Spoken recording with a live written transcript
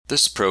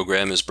This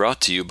program is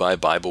brought to you by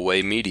Bible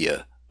Way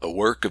Media, a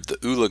work of the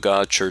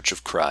Ulaga Church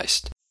of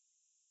Christ.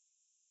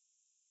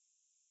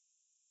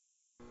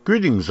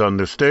 Greetings on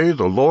this day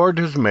the Lord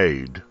has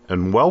made,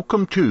 and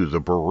welcome to the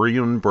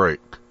Berean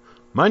Break.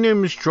 My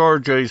name is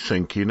George A.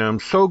 Sinkie, and I'm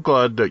so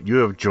glad that you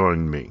have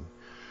joined me.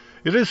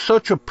 It is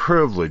such a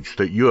privilege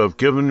that you have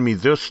given me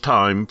this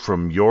time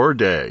from your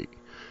day,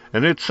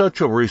 and it's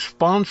such a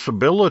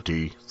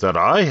responsibility that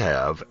I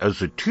have as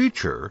a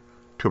teacher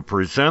to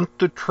present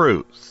the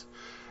truth.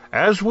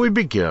 As we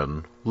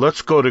begin,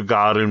 let's go to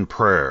God in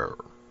prayer.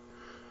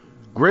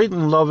 Great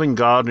and loving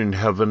God in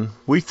heaven,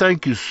 we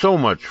thank you so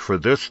much for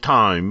this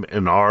time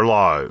in our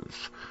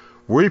lives.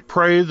 We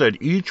pray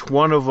that each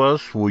one of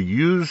us will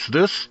use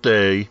this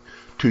day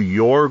to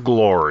your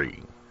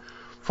glory.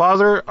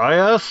 Father, I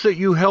ask that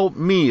you help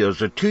me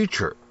as a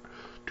teacher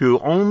to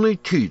only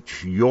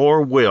teach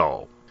your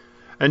will.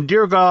 And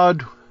dear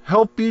God,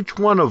 help each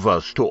one of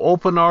us to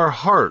open our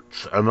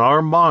hearts and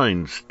our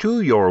minds to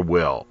your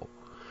will.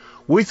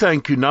 We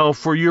thank you now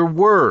for your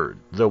word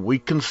that we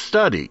can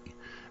study,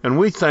 and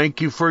we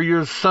thank you for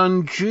your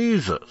Son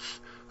Jesus,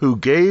 who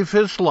gave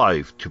his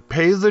life to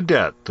pay the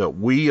debt that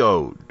we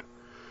owed.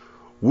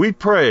 We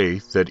pray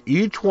that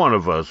each one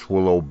of us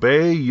will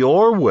obey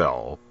your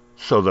will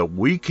so that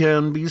we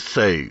can be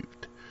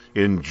saved.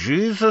 In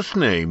Jesus'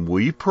 name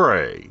we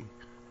pray.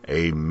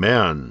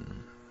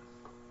 Amen.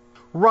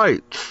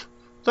 Rights.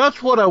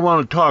 That's what I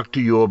want to talk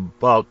to you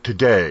about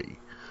today.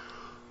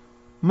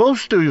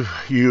 Most of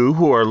you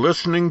who are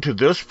listening to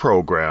this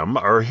program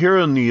are here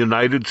in the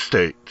United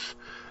States,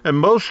 and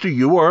most of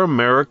you are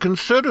American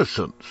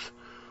citizens.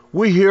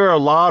 We hear a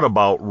lot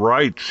about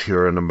rights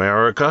here in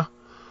America.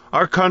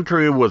 Our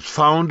country was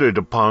founded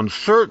upon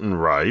certain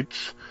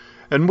rights,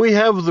 and we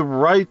have the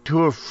right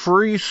to a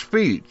free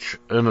speech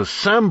and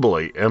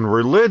assembly and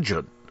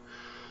religion.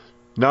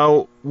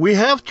 Now, we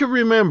have to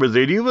remember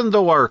that even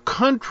though our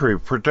country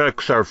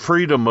protects our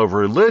freedom of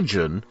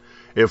religion,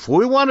 if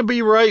we want to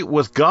be right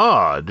with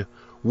God,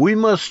 we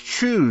must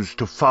choose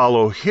to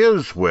follow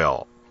his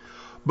will.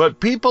 But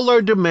people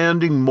are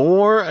demanding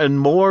more and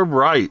more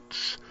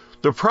rights.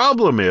 The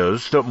problem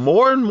is that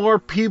more and more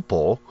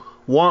people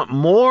want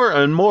more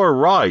and more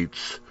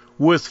rights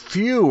with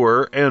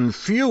fewer and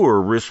fewer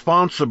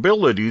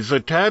responsibilities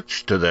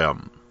attached to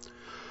them.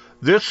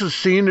 This is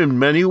seen in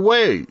many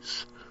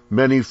ways.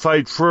 Many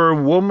fight for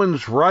a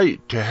woman's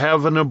right to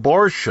have an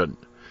abortion,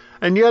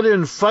 and yet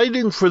in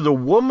fighting for the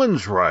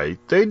woman's right,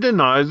 they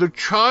deny the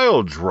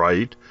child's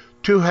right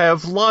to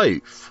have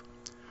life.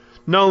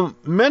 Now,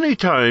 many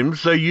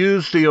times they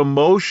use the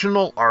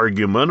emotional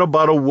argument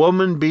about a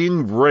woman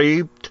being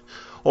raped,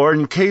 or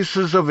in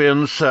cases of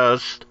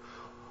incest,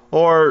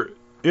 or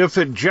if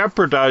it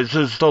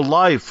jeopardizes the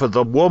life of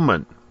the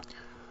woman.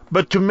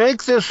 But to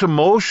make this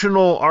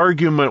emotional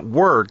argument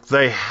work,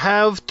 they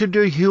have to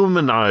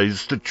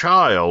dehumanize the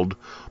child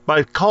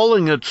by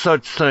calling it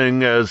such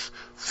thing as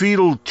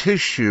fetal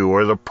tissue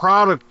or the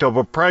product of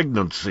a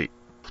pregnancy.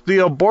 The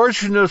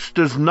abortionist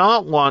does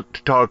not want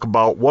to talk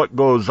about what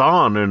goes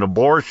on in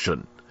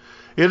abortion.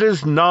 It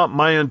is not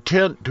my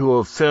intent to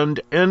offend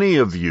any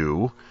of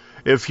you.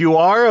 If you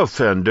are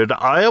offended,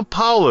 I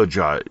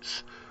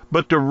apologize.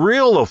 But the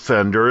real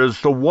offender is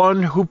the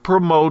one who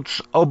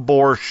promotes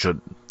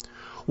abortion.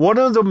 One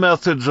of the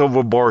methods of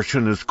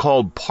abortion is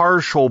called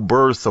partial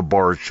birth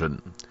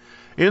abortion.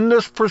 In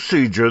this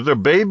procedure, the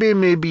baby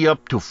may be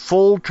up to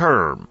full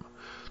term.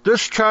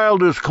 This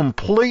child is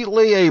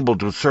completely able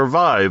to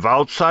survive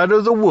outside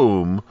of the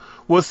womb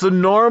with the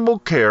normal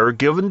care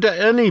given to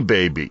any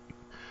baby.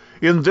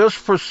 In this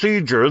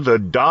procedure, the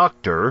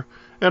doctor,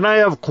 and I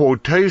have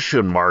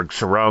quotation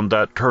marks around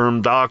that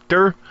term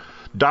doctor,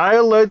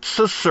 dilates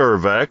the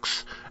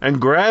cervix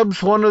and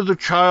grabs one of the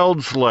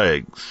child's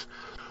legs.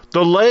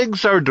 The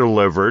legs are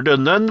delivered,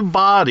 and then the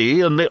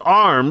body and the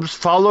arms,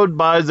 followed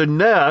by the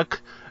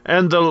neck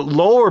and the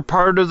lower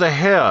part of the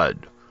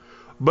head.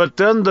 But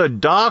then the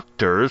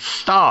doctor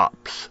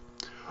stops.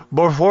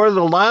 Before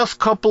the last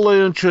couple of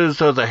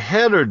inches of the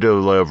head are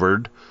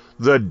delivered,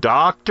 the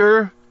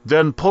doctor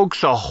then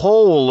pokes a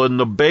hole in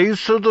the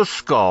base of the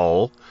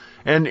skull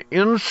and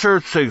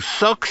inserts a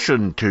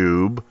suction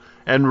tube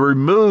and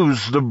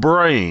removes the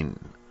brain.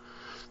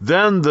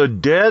 Then the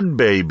dead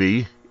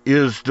baby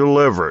is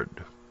delivered.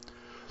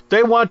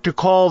 They want to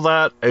call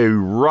that a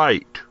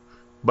right,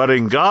 but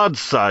in God's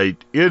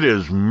sight, it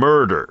is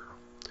murder.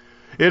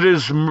 It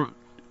is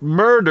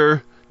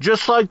murder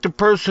just like the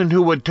person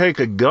who would take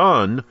a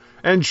gun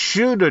and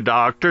shoot a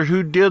doctor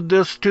who did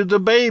this to the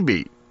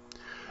baby.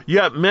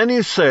 Yet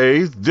many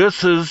say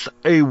this is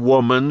a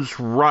woman's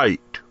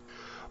right.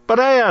 But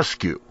I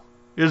ask you,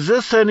 is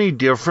this any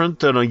different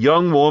than a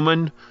young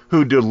woman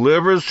who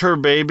delivers her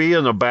baby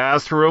in the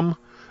bathroom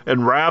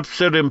and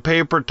wraps it in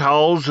paper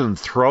towels and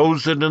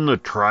throws it in the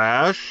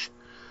trash?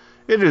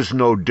 It is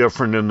no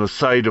different in the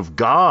sight of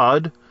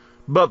God,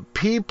 but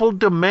people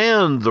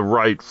demand the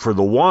right for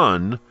the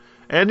one,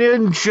 and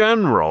in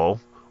general,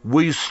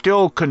 we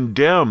still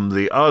condemn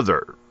the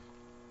other.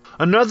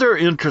 Another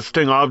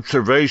interesting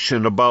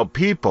observation about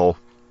people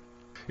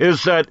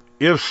is that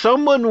if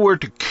someone were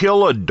to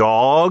kill a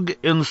dog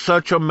in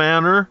such a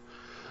manner,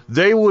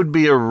 they would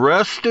be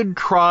arrested,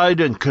 tried,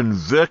 and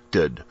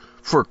convicted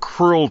for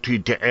cruelty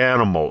to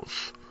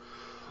animals.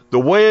 The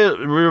way it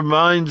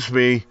reminds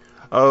me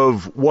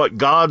of what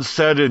God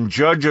said in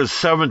Judges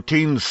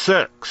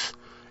 17:6.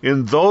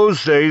 In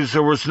those days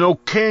there was no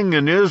king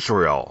in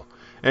Israel,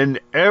 and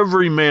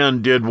every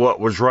man did what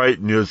was right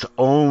in his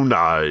own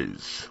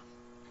eyes.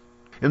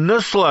 In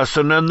this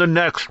lesson and the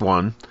next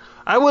one,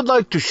 I would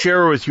like to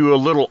share with you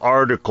a little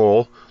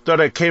article that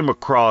I came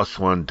across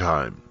one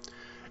time.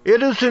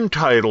 It is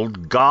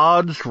entitled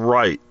God's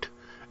Right,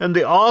 and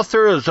the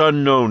author is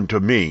unknown to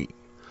me.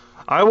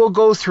 I will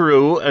go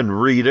through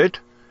and read it,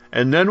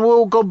 and then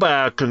we'll go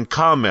back and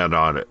comment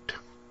on it.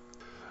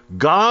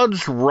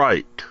 God's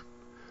right.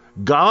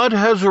 God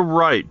has a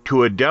right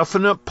to a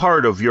definite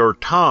part of your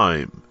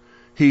time.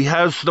 He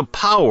has the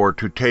power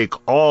to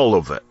take all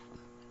of it.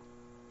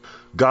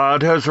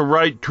 God has a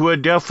right to a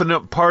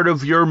definite part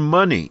of your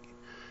money.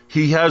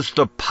 He has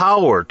the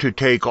power to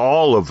take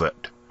all of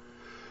it.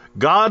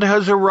 God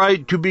has a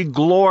right to be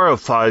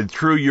glorified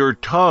through your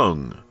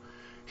tongue.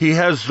 He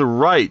has the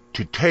right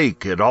to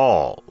take it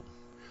all.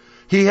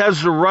 He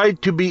has the right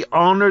to be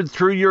honored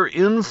through your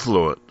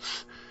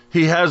influence.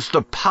 He has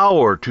the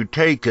power to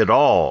take it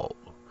all.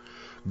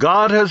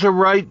 God has a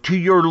right to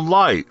your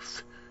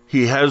life.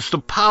 He has the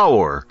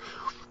power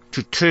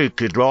to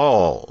take it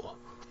all.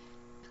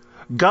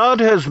 God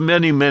has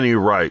many, many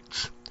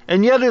rights,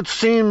 and yet it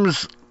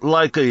seems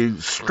like a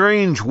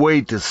strange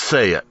way to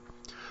say it.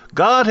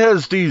 God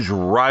has these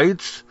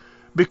rights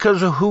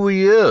because of who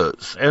He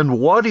is and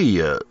what He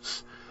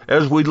is.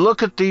 As we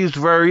look at these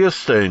various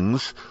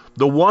things,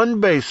 the one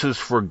basis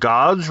for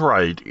God's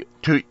right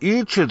to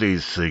each of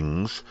these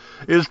things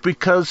is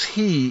because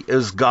He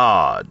is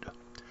God.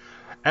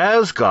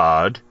 As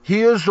God,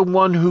 He is the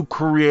one who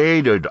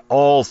created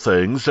all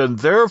things, and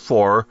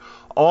therefore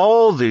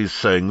all these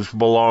things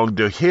belong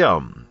to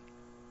Him.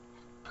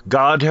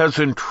 God has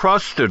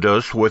entrusted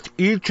us with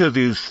each of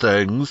these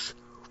things,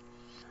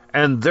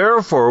 and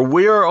therefore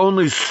we are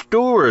only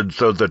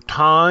stewards of the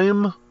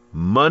time,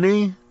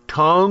 money,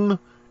 tongue,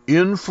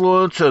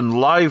 influence, and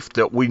life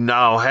that we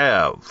now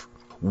have.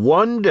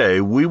 One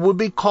day we will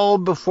be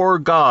called before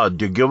God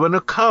to give an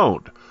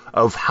account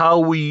of how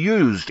we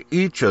used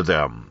each of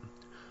them.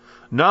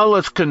 Now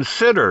let's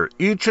consider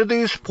each of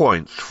these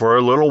points for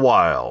a little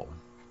while.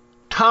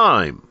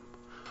 Time.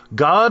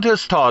 God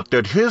has taught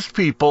that His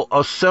people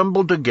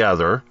assemble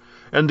together,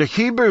 and the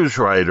Hebrews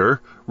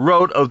writer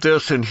wrote of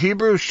this in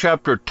Hebrews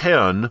chapter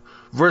 10,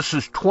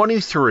 verses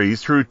 23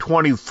 through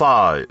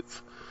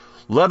 25.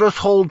 Let us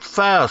hold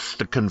fast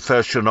the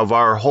confession of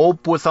our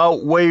hope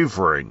without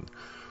wavering,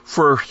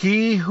 for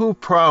He who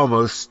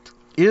promised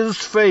is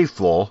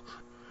faithful,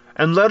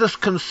 and let us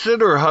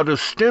consider how to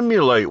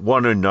stimulate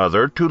one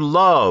another to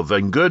love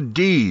and good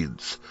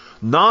deeds,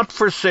 not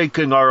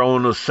forsaking our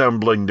own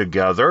assembling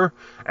together,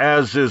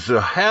 as is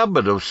the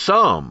habit of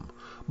some,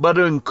 but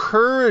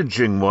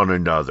encouraging one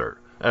another,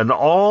 and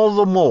all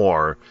the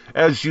more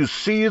as you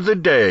see the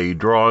day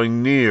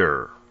drawing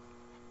near.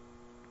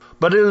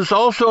 But it is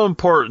also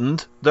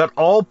important that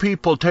all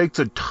people take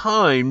the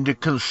time to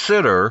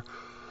consider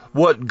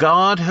what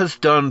God has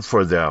done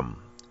for them.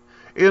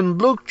 In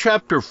Luke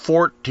chapter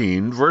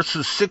 14,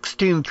 verses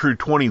 16 through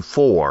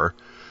 24,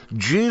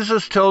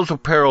 Jesus tells a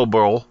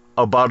parable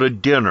about a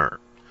dinner.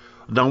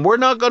 Now, we're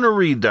not going to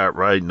read that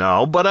right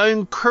now, but I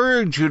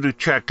encourage you to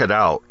check it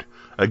out.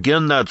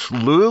 Again, that's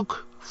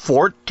Luke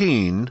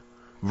 14,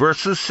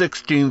 verses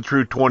 16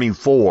 through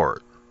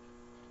 24.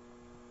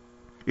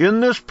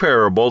 In this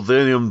parable,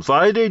 the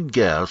invited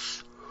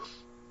guests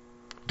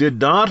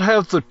did not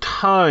have the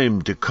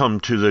time to come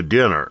to the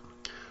dinner.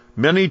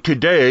 Many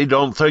today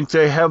don't think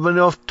they have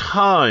enough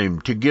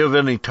time to give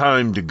any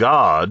time to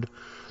God.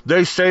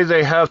 They say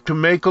they have to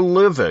make a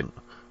living,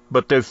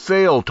 but they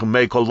fail to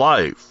make a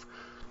life.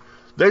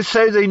 They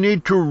say they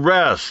need to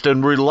rest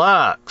and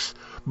relax,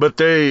 but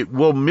they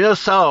will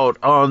miss out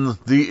on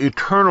the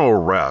eternal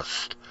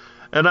rest.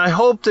 And I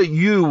hope that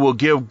you will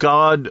give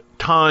God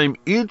time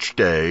each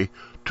day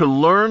to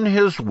learn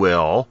His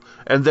will,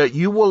 and that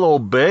you will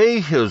obey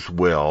His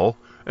will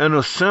and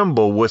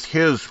assemble with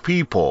His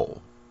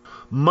people.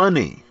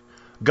 Money.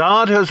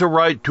 God has a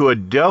right to a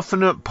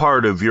definite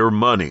part of your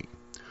money.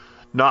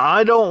 Now,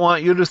 I don't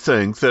want you to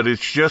think that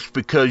it's just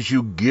because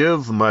you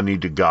give money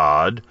to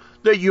God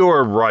that you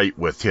are right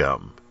with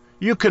Him.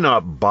 You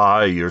cannot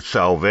buy your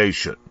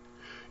salvation.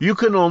 You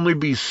can only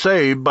be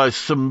saved by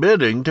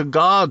submitting to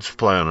God's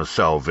plan of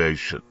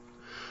salvation.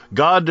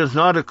 God does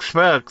not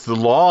expect the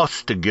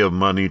lost to give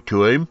money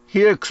to Him.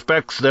 He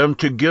expects them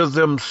to give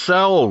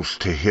themselves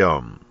to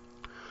Him.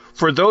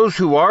 For those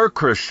who are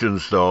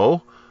Christians,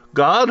 though,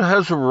 God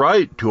has a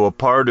right to a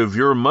part of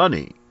your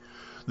money.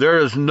 There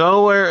is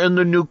nowhere in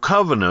the New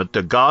Covenant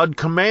that God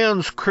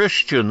commands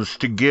Christians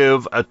to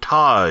give a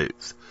tithe.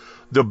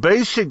 The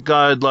basic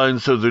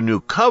guidelines of the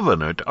New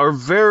Covenant are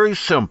very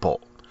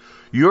simple.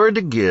 You're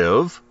to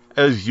give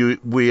as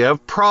we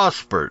have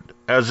prospered,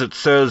 as it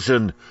says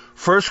in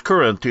 1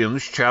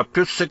 Corinthians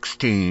chapter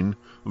 16,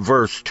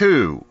 verse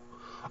 2.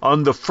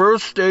 On the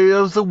first day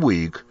of the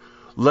week,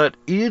 let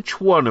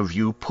each one of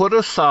you put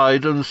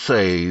aside and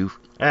save,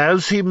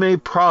 as he may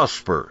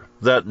prosper,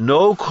 that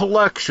no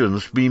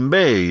collections be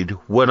made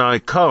when I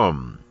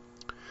come.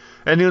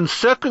 And in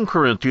 2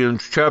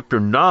 Corinthians chapter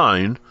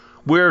 9,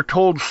 we are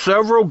told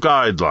several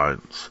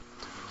guidelines.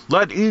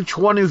 Let each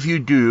one of you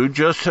do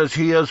just as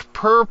he has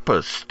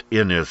purposed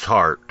in his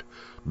heart,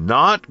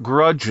 not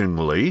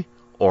grudgingly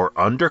or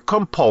under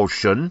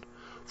compulsion,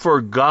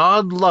 for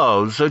God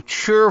loves a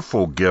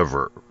cheerful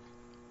giver.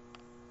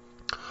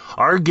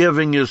 Our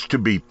giving is to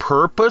be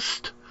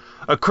purposed.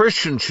 A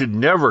Christian should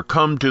never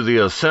come to the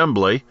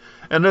assembly,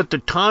 and at the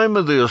time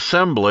of the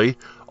assembly,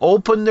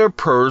 open their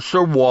purse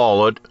or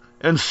wallet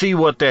and see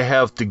what they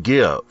have to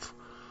give.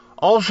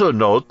 Also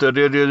note that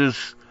it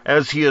is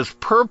as he has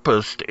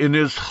purposed in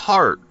his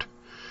heart.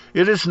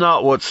 It is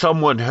not what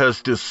someone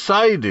has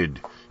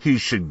decided he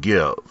should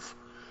give.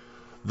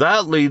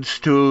 That leads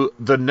to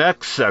the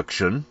next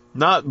section,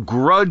 not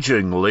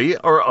grudgingly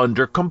or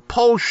under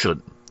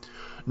compulsion.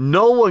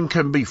 No one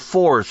can be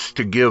forced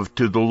to give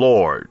to the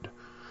Lord.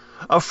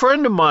 A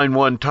friend of mine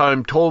one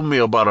time told me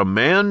about a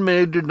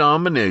man-made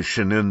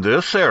denomination in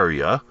this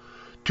area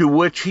to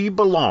which he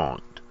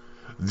belonged.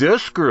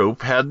 This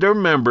group had their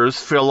members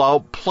fill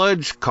out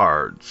pledge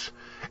cards,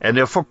 and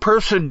if a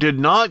person did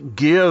not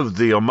give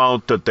the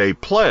amount that they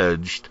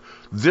pledged,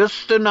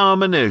 this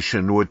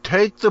denomination would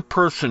take the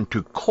person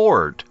to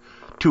court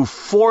to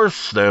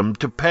force them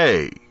to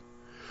pay.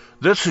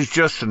 This is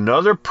just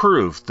another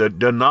proof that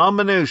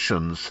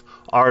denominations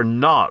are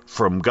not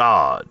from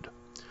God.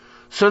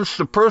 Since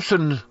the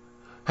person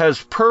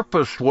has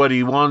purposed what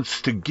he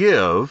wants to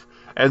give,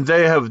 and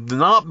they have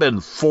not been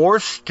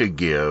forced to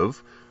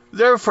give,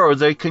 therefore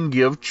they can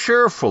give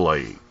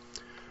cheerfully.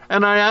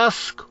 And I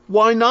ask,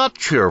 why not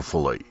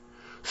cheerfully?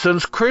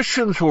 Since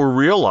Christians will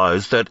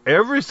realize that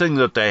everything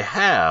that they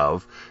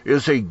have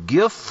is a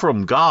gift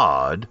from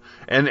God,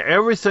 and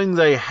everything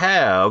they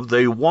have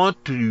they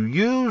want to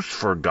use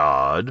for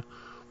God,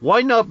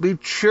 why not be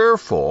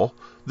cheerful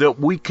that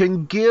we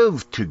can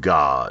give to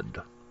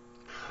God?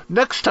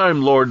 Next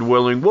time, Lord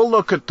willing, we'll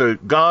look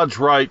at God's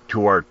right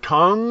to our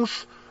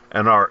tongues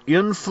and our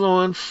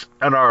influence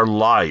and our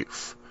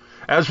life.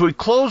 As we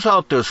close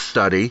out this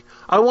study,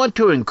 I want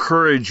to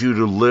encourage you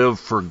to live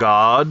for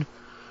God.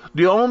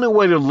 The only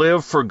way to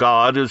live for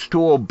God is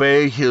to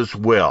obey His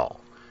will,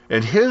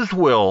 and His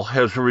will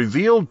has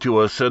revealed to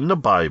us in the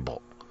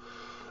Bible.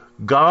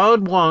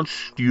 God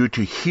wants you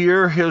to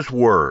hear His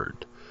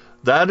word.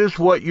 That is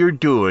what you're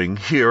doing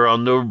here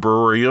on the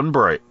Berean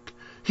Break.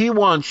 He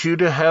wants you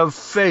to have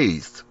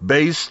faith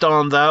based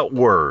on that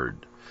word,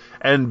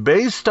 and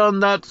based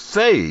on that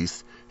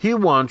faith, He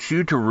wants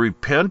you to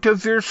repent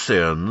of your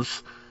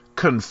sins,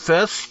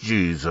 confess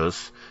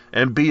Jesus,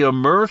 and be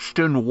immersed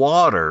in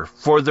water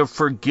for the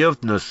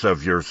forgiveness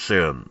of your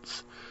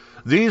sins.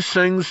 These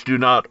things do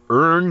not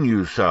earn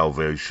you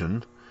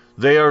salvation.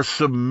 They are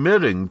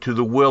submitting to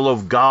the will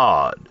of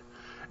God.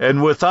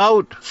 And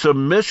without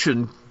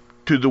submission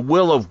to the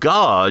will of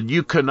God,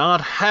 you cannot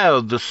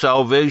have the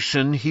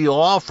salvation He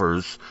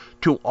offers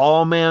to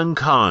all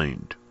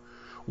mankind.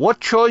 What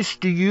choice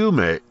do you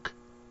make?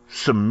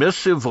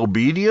 Submissive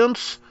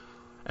obedience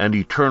and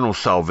eternal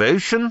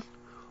salvation,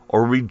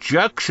 or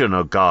rejection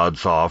of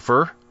God's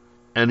offer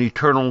and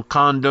eternal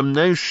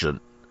condemnation?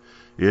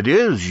 It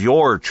is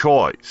your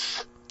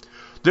choice.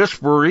 This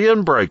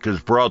Berean Break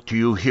is brought to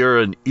you here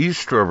in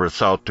East River,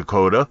 South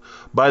Dakota,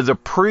 by the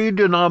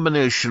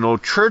Pre-Denominational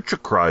Church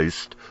of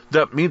Christ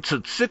that meets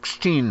at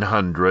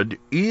 1600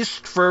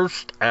 East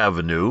 1st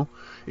Avenue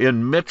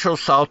in Mitchell,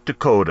 South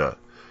Dakota.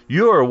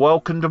 You are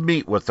welcome to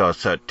meet with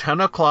us at 10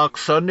 o'clock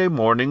Sunday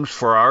mornings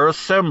for our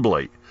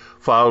assembly,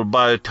 followed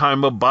by a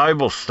time of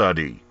Bible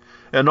study,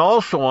 and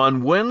also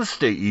on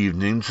Wednesday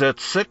evenings at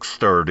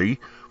 6:30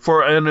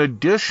 for an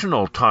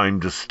additional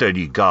time to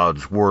study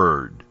God's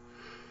Word.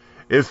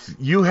 If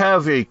you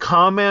have a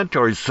comment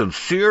or a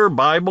sincere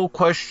Bible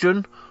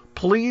question,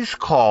 please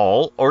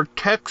call or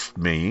text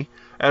me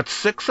at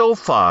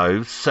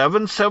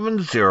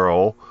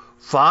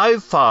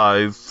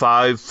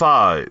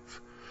 605-770-5555.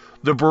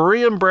 The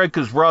Berean Break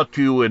is brought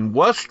to you in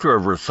West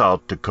River,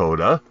 South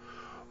Dakota,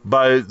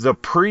 by the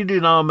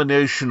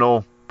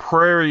Pre-Denominational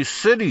Prairie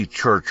City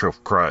Church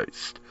of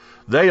Christ.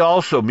 They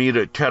also meet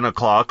at 10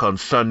 o'clock on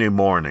Sunday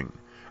morning,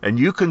 and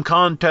you can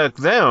contact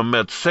them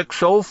at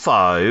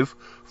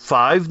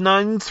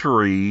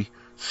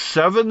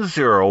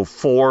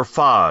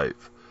 605-593-7045.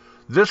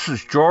 This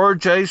is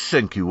George A.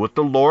 Sinkie with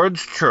the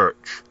Lord's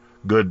Church.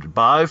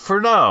 Goodbye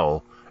for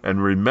now,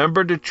 and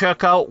remember to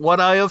check out what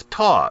I have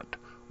taught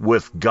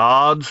with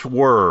God's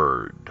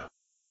Word.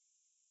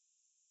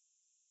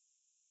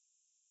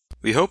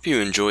 We hope you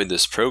enjoyed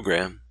this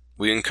program.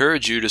 We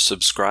encourage you to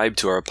subscribe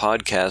to our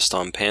podcast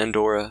on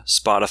Pandora,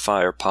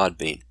 Spotify, or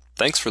Podbean.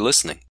 Thanks for listening.